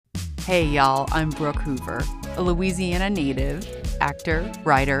Hey y'all, I'm Brooke Hoover, a Louisiana native, actor,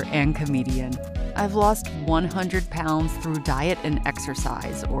 writer, and comedian. I've lost 100 pounds through diet and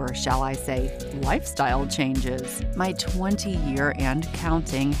exercise, or shall I say, lifestyle changes. My 20-year and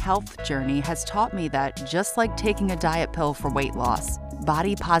counting health journey has taught me that just like taking a diet pill for weight loss,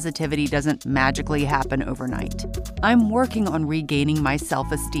 body positivity doesn't magically happen overnight. I'm working on regaining my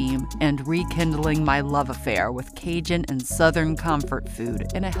self-esteem and rekindling my love affair with Cajun and Southern comfort food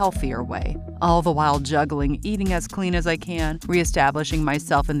in a healthier way, all the while juggling eating as clean as I can, reestablishing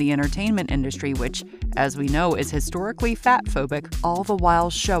myself in the entertainment industry, which, as we know, is historically fat-phobic, all the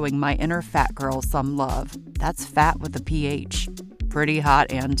while showing my inner fat girl some love. That's fat with a PH. Pretty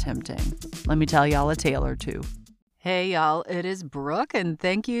hot and tempting. Let me tell y'all a tale or two. Hey y'all, it is Brooke, and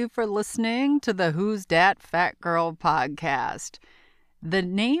thank you for listening to the Who's Dat Fat Girl podcast. The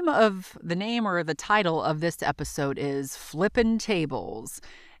name or the title of this episode is Flippin' Tables,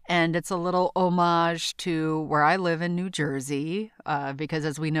 and it's a little homage to where I live in New Jersey, because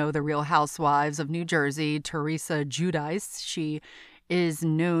as we know, the Real Housewives of New Jersey, Teresa Giudice, she is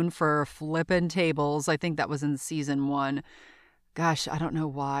known for flippin' tables. I think that was in season 1. Gosh, I don't know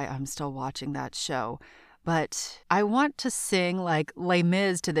why I'm still watching that show. But I want to sing like Les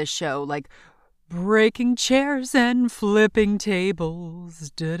Mis to this show, like breaking chairs and flipping tables.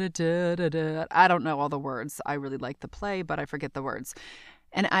 Da, da, da, da, da. I don't know all the words. I really like the play, but I forget the words.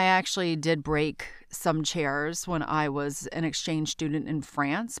 And I actually did break some chairs when I was an exchange student in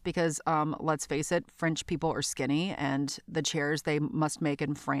France because, let's face it, French people are skinny, and the chairs they must make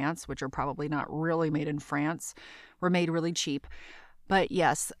in France, which are probably not really made in France, were made really cheap. But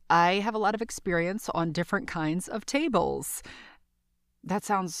yes, I have a lot of experience on different kinds of tables. That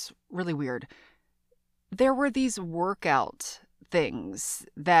sounds really weird. There were these workout things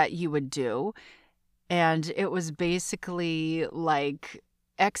that you would do, and it was basically like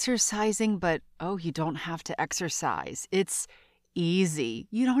exercising, but you don't have to exercise. It's easy.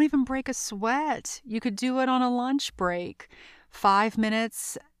 You don't even break a sweat. You could do it on a lunch break. 5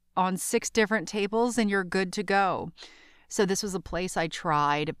 minutes on 6 different tables, and you're good to go. So this was a place I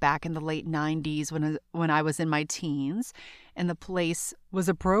tried back in the late 90s when I was in my teens, and the place was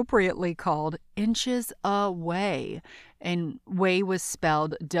appropriately called Inches Away, and way was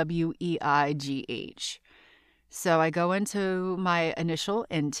spelled W-E-I-G-H. So I go into my initial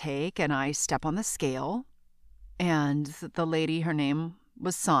intake, and I step on the scale, and the lady, her name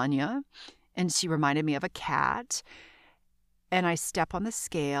was Sonia, and she reminded me of a cat. And I step on the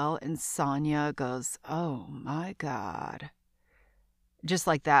scale, and Sonia goes, "Oh, my God." Just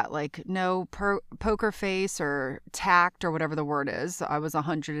like that, like no poker face or tact or whatever the word is. I was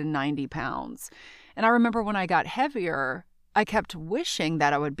 190 pounds. And I remember when I got heavier, I kept wishing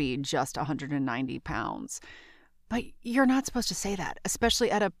that I would be just 190 pounds. But you're not supposed to say that, especially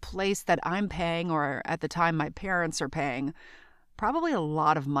at a place that I'm paying, or at the time my parents are paying, probably a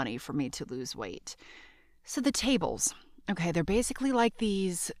lot of money for me to lose weight. So the tables. Okay, they're basically like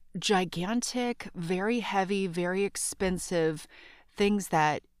these gigantic, very heavy, very expensive things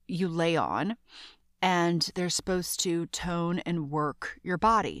that you lay on, and they're supposed to tone and work your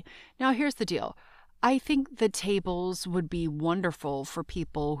body. Now, here's the deal. I think the tables would be wonderful for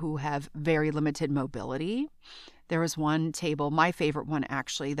people who have very limited mobility. There was one table, my favorite one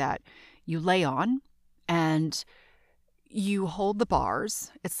actually, that you lay on and you hold the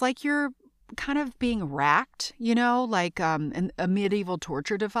bars. It's like you're kind of being racked, like a medieval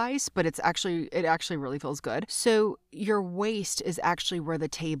torture device, but it actually really feels good. So your waist is actually where the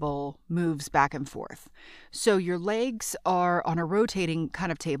table moves back and forth. So your legs are on a rotating kind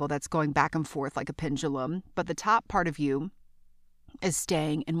of table that's going back and forth like a pendulum, but the top part of you is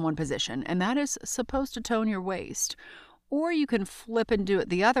staying in one position, and that is supposed to tone your waist. Or you can flip and do it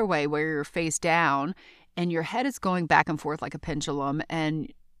the other way, where you're face down and your head is going back and forth like a pendulum,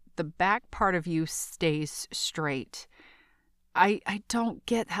 and the back part of you stays straight. I don't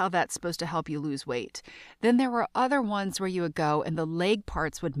get how that's supposed to help you lose weight. Then there were other ones where you would go and the leg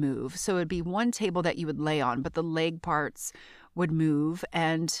parts would move. So it'd be one table that you would lay on, but the leg parts would move.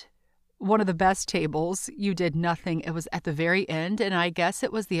 And one of the best tables, you did nothing. It was at the very end, and I guess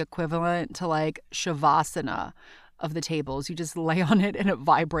it was the equivalent to like Shavasana of the tables. You just lay on it and it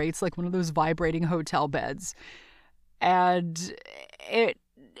vibrates like one of those vibrating hotel beds. And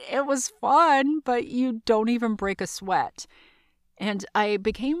it was fun, but you don't even break a sweat. And I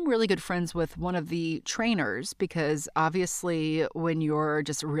became really good friends with one of the trainers because obviously when you're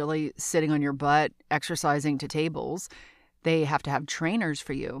just really sitting on your butt exercising to tables, they have to have trainers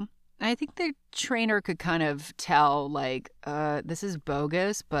for you. I think the trainer could kind of tell, like, this is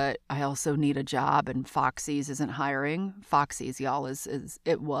bogus, but I also need a job, and Foxy's isn't hiring. Foxy's, y'all, is,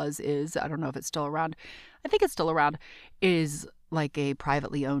 I don't know if it's still around. I think it's still around, is like a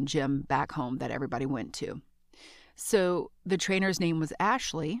privately owned gym back home that everybody went to. So the trainer's name was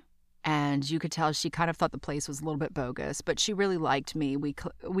Ashley, and you could tell she kind of thought the place was a little bit bogus, but she really liked me. We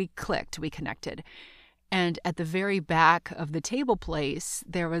clicked, we connected. And at the very back of the table place,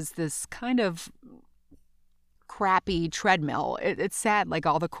 there was this kind of crappy treadmill. It's sad, like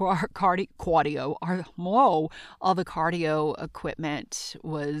all the all the cardio equipment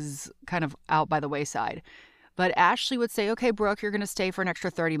was kind of out by the wayside. But Ashley would say, okay, Brooke, you're going to stay for an extra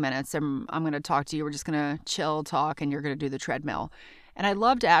 30 minutes and I'm going to talk to you. We're just going to chill, talk, and you're going to do the treadmill. And I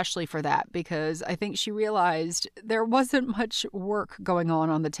loved Ashley for that because I think she realized there wasn't much work going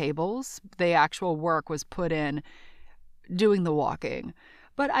on the tables. The actual work was put in doing the walking.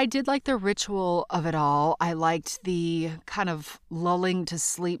 But I did like the ritual of it all. I liked the kind of lulling to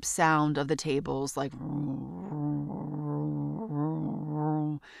sleep sound of the tables, like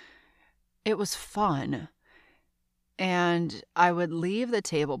it was fun. And I would leave the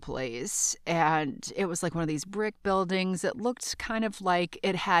table place, and it was like one of these brick buildings. It looked kind of like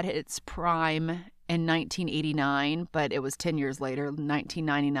it had its prime in 1989, but it was 10 years later,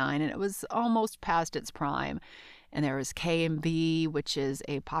 1999, and it was almost past its prime. And there was K&B, which is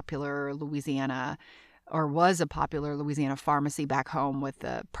a popular Louisiana, or was a popular Louisiana pharmacy back home with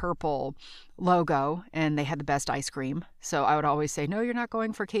the purple logo, and they had the best ice cream. So I would always say, no, you're not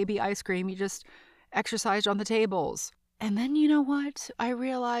going for KB ice cream. You just exercised on the tables. And then you know what? I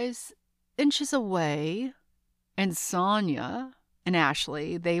realized inches away, and Sonia and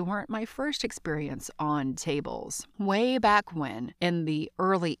Ashley, they weren't my first experience on tables. Way back when, in the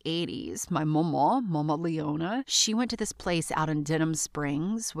early 80s, my Mama Leona, she went to this place out in Denham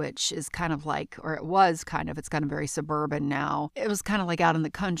Springs, which is kind of like, or it was kind of, it's kind of very suburban now. It was kind of like out in the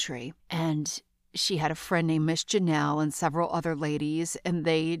country. And she had a friend named Miss Janelle and several other ladies, and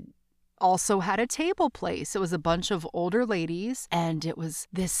they also had a table place. It was a bunch of older ladies, and it was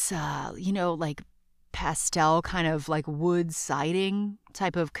this, like pastel kind of like wood siding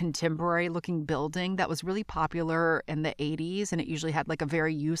type of contemporary looking building that was really popular in the 80s, and it usually had like a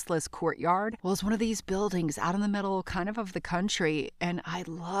very useless courtyard. Well, it's one of these buildings out in the middle kind of the country, and I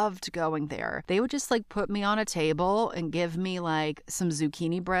loved going there. They would just like put me on a table and give me like some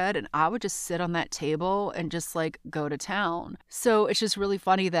zucchini bread, and I would just sit on that table and just like go to town. So it's just really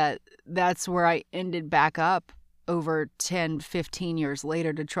funny that that's where I ended back up over 10, 15 years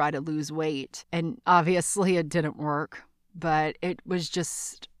later to try to lose weight. And obviously it didn't work, but it was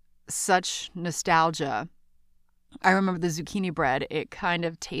just such nostalgia. I remember the zucchini bread, it kind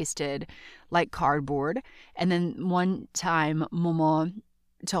of tasted like cardboard. And then one time, Mama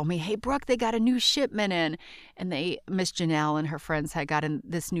told me, hey, Brooke, they got a new shipment in. And Miss Janelle and her friends had gotten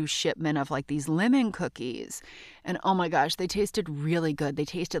this new shipment of like these lemon cookies. And oh my gosh, they tasted really good. They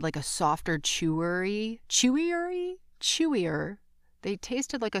tasted like a softer, chewier. They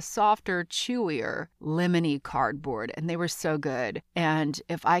tasted like a softer, chewier, lemony cardboard. And they were so good. And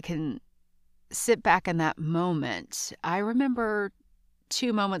if I can sit back in that moment, I remember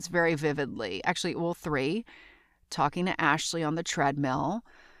 2 moments very vividly. Actually, well, 3. Talking to Ashley on the treadmill,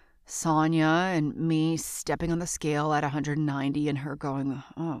 Sonia and me stepping on the scale at 190 and her going,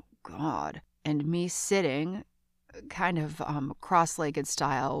 oh God. And me sitting kind of cross-legged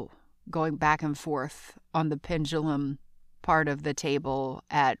style, going back and forth on the pendulum part of the table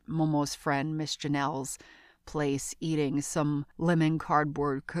at Momo's friend, Miss Janelle's place, eating some lemon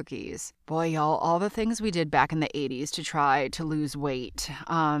cardboard cookies. Boy, y'all, all the things we did back in the 80s to try to lose weight.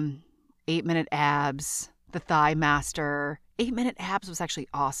 8-minute abs, the Thigh Master. 8-minute abs was actually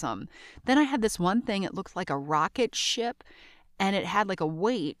awesome. Then I had this one thing, it looked like a rocket ship, and it had like a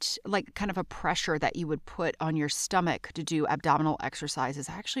weight, like kind of a pressure that you would put on your stomach to do abdominal exercises.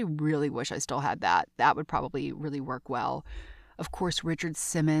 I actually really wish I still had that. That would probably really work well. Of course, Richard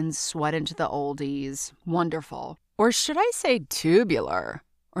Simmons, Sweat into the Oldies. Wonderful. Or should I say tubular?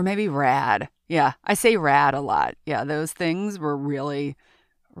 Or maybe rad. Yeah, I say rad a lot. Yeah, those things were really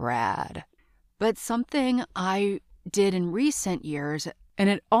rad. But something I did in recent years, and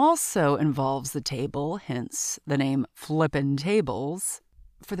it also involves the table, hence the name Flippin' Tables.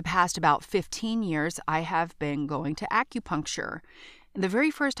 For the past about 15 years, I have been going to acupuncture. And the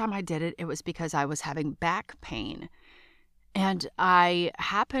very first time I did it, it was because I was having back pain. And I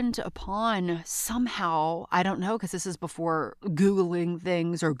happened upon somehow, I don't know, because this is before Googling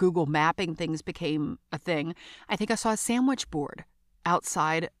things or Google mapping things became a thing. I think I saw a sandwich board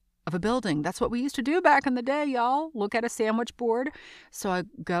outside of a building. That's what we used to do back in the day, y'all. Look at a sandwich board. So I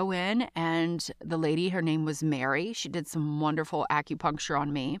go in, and the lady, her name was Mary. She did some wonderful acupuncture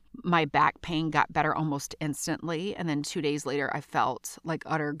on me. My back pain got better almost instantly. And then 2 days later, I felt like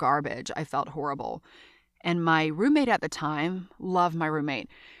utter garbage. I felt horrible. And my roommate at the time, love my roommate,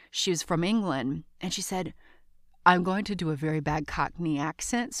 she was from England, and she said, I'm going to do a very bad Cockney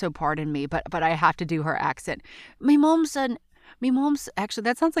accent, so pardon me, but I have to do her accent. My mom's actually,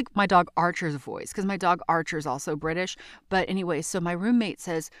 that sounds like my dog Archer's voice, because my dog Archer is also British. But anyway, so my roommate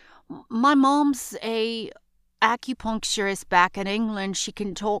says, my mom's a acupuncturist back in England. She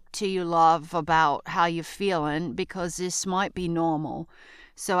can talk to you, love, about how you're feeling, because this might be normal.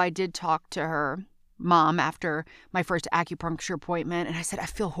 So I did talk to her mom after my first acupuncture appointment, and I said, I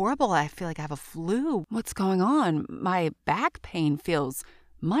feel horrible. I feel like I have a flu. What's going on? My back pain feels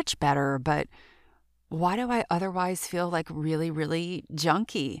much better, but why do I otherwise feel like really, really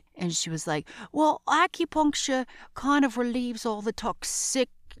junky? And she was like, well, acupuncture kind of relieves all the toxic.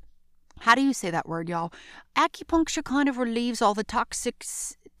 How do you say that word, y'all? Acupuncture kind of relieves all the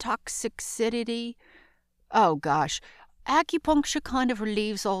toxicity. Oh, gosh. Acupuncture kind of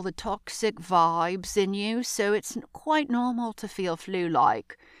relieves all the toxic vibes in you, so it's quite normal to feel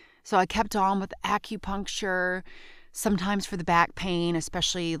flu-like. So I kept on with acupuncture, sometimes for the back pain,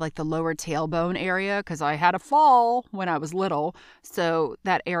 especially like the lower tailbone area, because I had a fall when I was little, so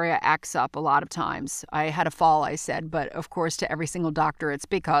that area acts up a lot of times. I had a fall, I said, but of course to every single doctor, it's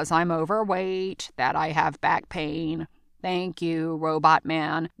because I'm overweight that I have back pain. Thank you, robot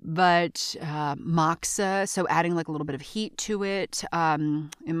man. But moxa, so adding like a little bit of heat to it. And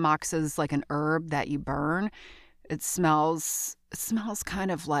moxa's like an herb that you burn. It smells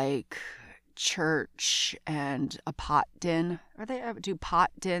kind of like church and a pot din. Do pot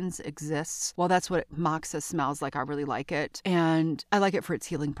dins exist? Well, that's what moxa smells like. I really like it. And I like it for its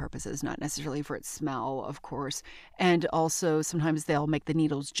healing purposes, not necessarily for its smell, of course. And also sometimes they'll make the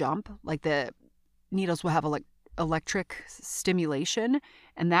needles jump. Like the needles will have electric stimulation,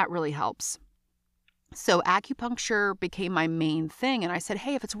 and that really helps. So acupuncture became my main thing, and I said,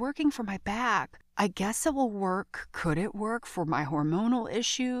 hey, if it's working for my back, I guess it will work. Could it work for my hormonal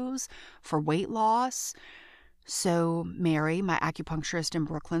issues, for weight loss? So Mary, my acupuncturist in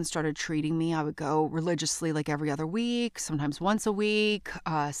Brooklyn, started treating me. I would go religiously like every other week, sometimes once a week,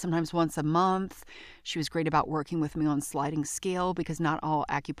 sometimes once a month. She was great about working with me on sliding scale because not all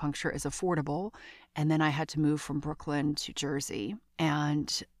acupuncture is affordable. And then I had to move from Brooklyn to Jersey,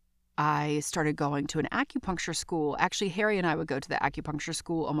 and I started going to an acupuncture school. Actually, Harry and I would go to the acupuncture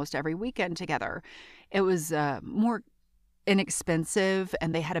school almost every weekend together. It was more inexpensive,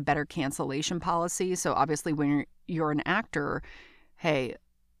 and they had a better cancellation policy. So obviously when you're an actor, hey,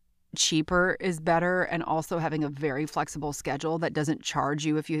 cheaper is better, and also having a very flexible schedule that doesn't charge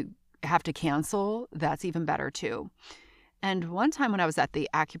you if you have to cancel, that's even better too. And one time when I was at the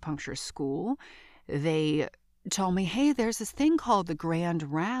acupuncture school, they told me, hey, there's this thing called the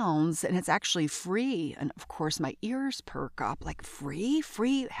Grand Rounds, and it's actually free. And of course my ears perk up, like free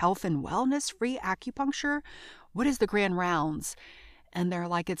health and wellness, free acupuncture. What is the Grand Rounds? And they're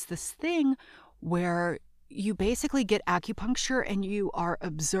like, it's this thing where you basically get acupuncture and you are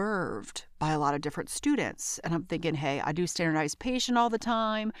observed by a lot of different students. And I'm thinking, hey, I do standardized patient all the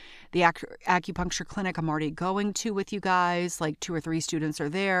time. The acupuncture clinic I'm already going to with you guys, like 2 or 3 students are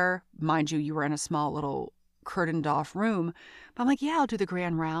there. Mind you, you were in a small little curtained off room. But I'm like, yeah, I'll do the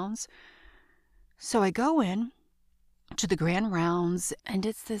Grand Rounds. So I go in to the Grand Rounds, and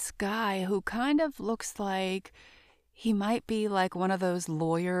it's this guy who kind of looks like he might be like one of those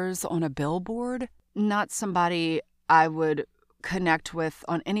lawyers on a billboard. Not somebody I would connect with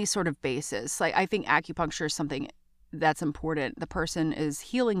on any sort of basis. Like, I think acupuncture is something that's important. The person is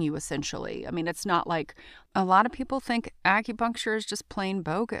healing you, essentially. I mean, it's not like a lot of people think acupuncture is just plain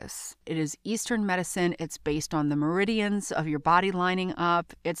bogus. It is Eastern medicine. It's based on the meridians of your body lining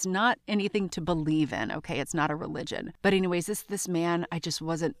up. It's not anything to believe in, okay? It's not a religion. But anyways, this man, I just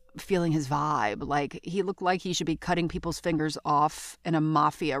wasn't feeling his vibe. Like, he looked like he should be cutting people's fingers off in a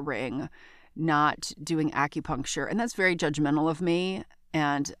mafia ring, not doing acupuncture. And that's very judgmental of me.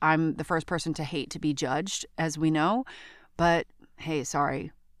 And I'm the first person to hate to be judged, as we know. But hey,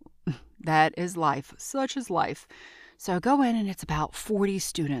 sorry, that is life. Such is life. So I go in, and it's about 40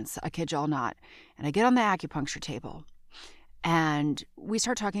 students. I kid y'all not. And I get on the acupuncture table, and we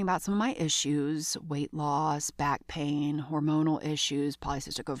start talking about some of my issues: weight loss, back pain, hormonal issues,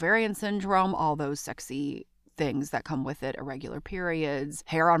 polycystic ovarian syndrome, all those sexy things that come with it, irregular periods,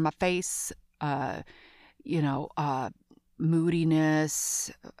 hair on my face, moodiness,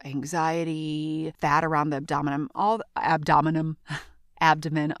 anxiety, fat around the abdomen,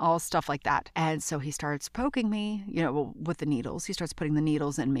 abdomen, all stuff like that. And so he starts poking me, with the needles. He starts putting the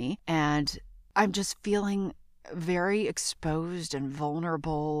needles in me, and I'm just feeling very exposed and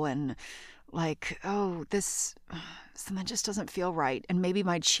vulnerable and like, oh, something just doesn't feel right. And maybe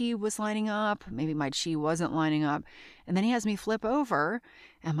my chi was lining up, maybe my chi wasn't lining up. And then he has me flip over,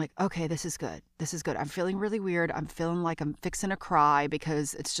 and I'm like, okay, this is good. This is good. I'm feeling really weird. I'm feeling like I'm fixing to cry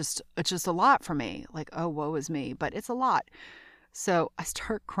because it's just a lot for me. Like, oh, woe is me, but it's a lot. So I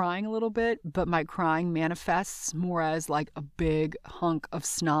start crying a little bit, but my crying manifests more as like a big hunk of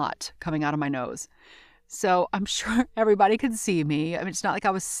snot coming out of my nose. So I'm sure everybody could see me. I mean, it's not like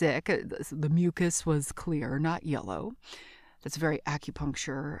I was sick. The mucus was clear, not yellow. That's a very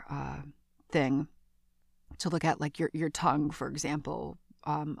acupuncture thing to look at, like your tongue, for example.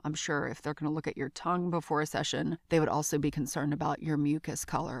 I'm sure if they're going to look at your tongue before a session, they would also be concerned about your mucus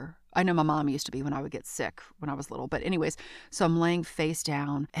color. I know my mom used to be when I would get sick when I was little. But anyways, so I'm laying face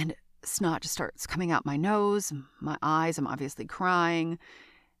down and snot just starts coming out my nose, my eyes. I'm obviously crying.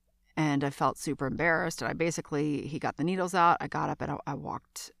 And I felt super embarrassed. And he got the needles out. I got up and I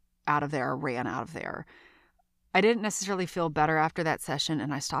walked out of there, ran out of there. I didn't necessarily feel better after that session,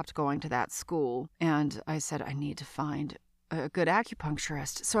 and I stopped going to that school. And I said, I need to find a good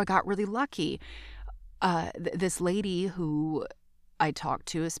acupuncturist. So I got really lucky. This lady who I talked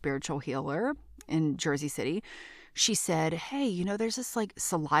to, a spiritual healer in Jersey City, she said, hey, there's this like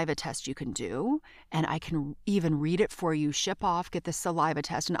saliva test you can do, and I can even read it for you. Ship off, get the saliva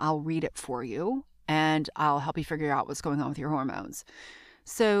test, and I'll read it for you, and I'll help you figure out what's going on with your hormones.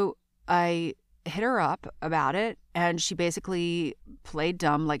 So I hit her up about it, and she basically played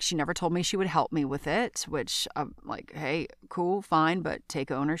dumb, like she never told me she would help me with it, which I'm like, hey, cool, fine, but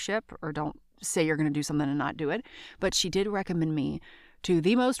take ownership, or don't say you're going to do something and not do it. But she did recommend me to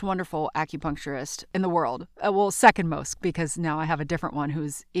the most wonderful acupuncturist in the world. Well, second most, because now I have a different one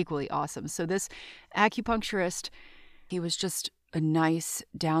who's equally awesome. So this acupuncturist, he was just a nice,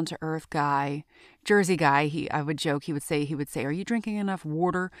 down-to-earth guy, Jersey guy. I would joke, he would say, are you drinking enough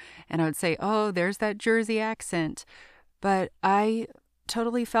water? And I would say, oh, there's that Jersey accent. But I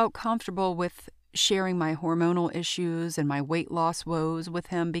totally felt comfortable with sharing my hormonal issues and my weight loss woes with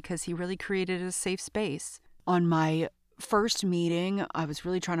him because he really created a safe space. On my first meeting, I was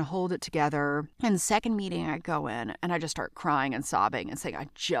really trying to hold it together. And the second meeting, I go in and I just start crying and sobbing and saying, I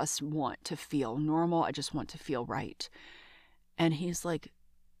just want to feel normal. I just want to feel right. And he's like,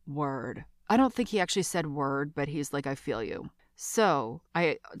 word. I don't think he actually said word, but he's like, I feel you. So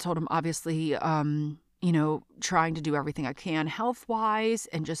I told him, obviously, trying to do everything I can health-wise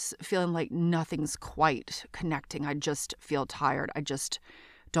and just feeling like nothing's quite connecting. I just feel tired. I just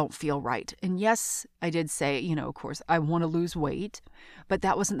don't feel right. And yes, I did say, of course, I want to lose weight, but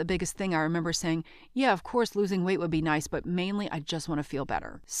that wasn't the biggest thing. I remember saying, yeah, of course, losing weight would be nice, but mainly I just want to feel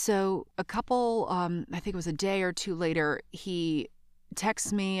better. So a couple, I think it was a day or two later, he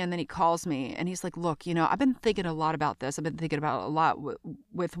texts me and then he calls me and he's like, look, I've been thinking a lot about this. I've been thinking about a lot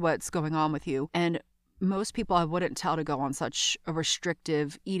with what's going on with you. And most people I wouldn't tell to go on such a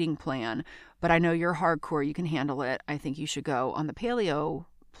restrictive eating plan, but I know you're hardcore. You can handle it. I think you should go on the paleo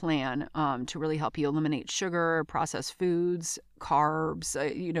plan to really help you eliminate sugar, processed foods, carbs,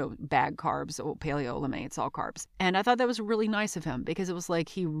 bad carbs. Well, paleo eliminates all carbs. And I thought that was really nice of him because it was like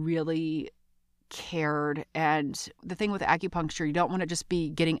he really cared. And the thing with acupuncture, you don't want to just be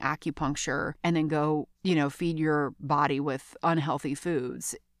getting acupuncture and then go, feed your body with unhealthy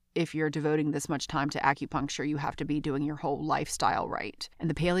foods. If you're devoting this much time to acupuncture, you have to be doing your whole lifestyle right. And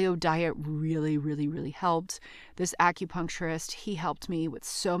the paleo diet really, really, really helped. This acupuncturist, he helped me with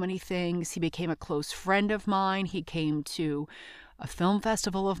so many things. He became a close friend of mine. He came to a film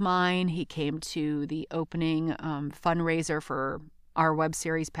festival of mine. He came to the opening fundraiser for our web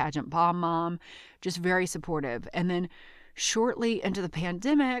series, Pageant Bomb Mom. Just very supportive. And then shortly into the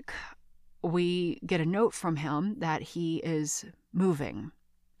pandemic, we get a note from him that he is moving.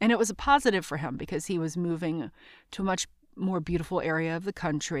 And it was a positive for him because he was moving to a much more beautiful area of the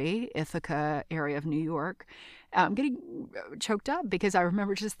country, Ithaca area of New York. I'm getting choked up because I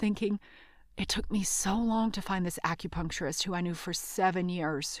remember just thinking, it took me so long to find this acupuncturist who I knew for 7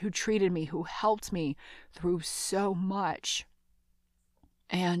 years, who treated me, who helped me through so much.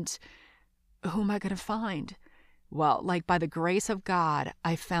 And who am I going to find? Well, like by the grace of God,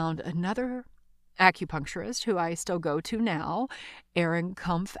 I found another acupuncturist who I still go to now, Erin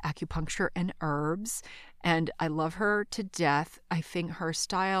Kumpf Acupuncture and Herbs, and I love her to death. I think her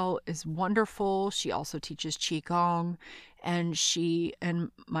style is wonderful. She also teaches Qigong, and she and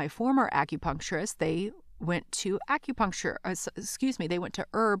my former acupuncturist, they went to they went to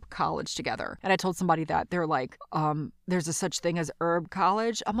herb college together. And I told somebody that. They're like, there's a such thing as herb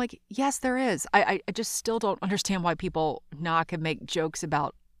college? I'm like, yes, there is. I just still don't understand why people knock and make jokes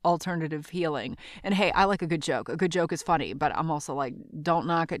about alternative healing. And hey, I like a good joke. A good joke is funny, but I'm also like, don't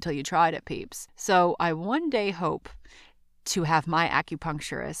knock it till you tried it, peeps. So I one day hope to have my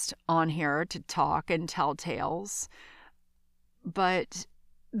acupuncturist on here to talk and tell tales. But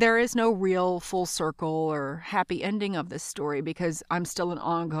there is no real full circle or happy ending of this story because I'm still an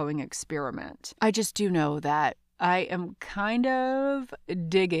ongoing experiment. I just do know that I am kind of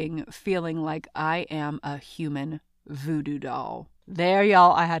digging feeling like I am a human voodoo doll. There,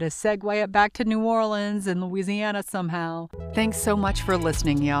 y'all. I had to segue it back to New Orleans and Louisiana somehow. Thanks so much for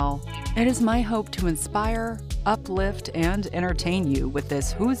listening, y'all. It is my hope to inspire, uplift, and entertain you with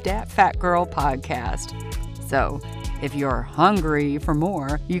this Who's Dat Fat Girl podcast. So, if you're hungry for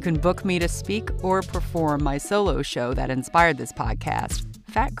more, you can book me to speak or perform my solo show that inspired this podcast,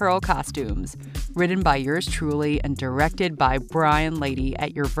 Fat Girl Costumes, written by yours truly and directed by Brian Lady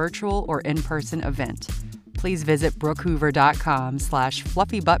at your virtual or in-person event. Please visit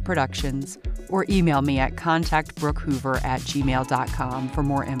brookehoover.com/fluffybuttproductions or email me at contactbrookhoover@gmail.com for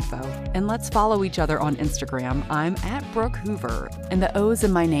more info. And let's follow each other on Instagram. I'm at Brooke Hoover, and the O's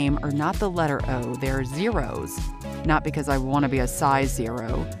in my name are not the letter O, they're zeros. Not because I want to be a size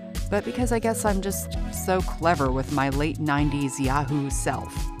 0, but because I guess I'm just so clever with my late 90s Yahoo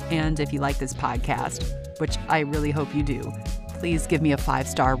self. And if you like this podcast, which I really hope you do, please give me a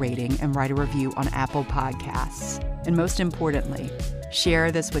 5-star rating and write a review on Apple Podcasts. And most importantly,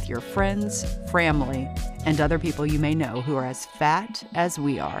 share this with your friends, family, and other people you may know who are as fat as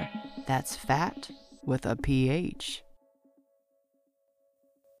we are. That's fat with a PH.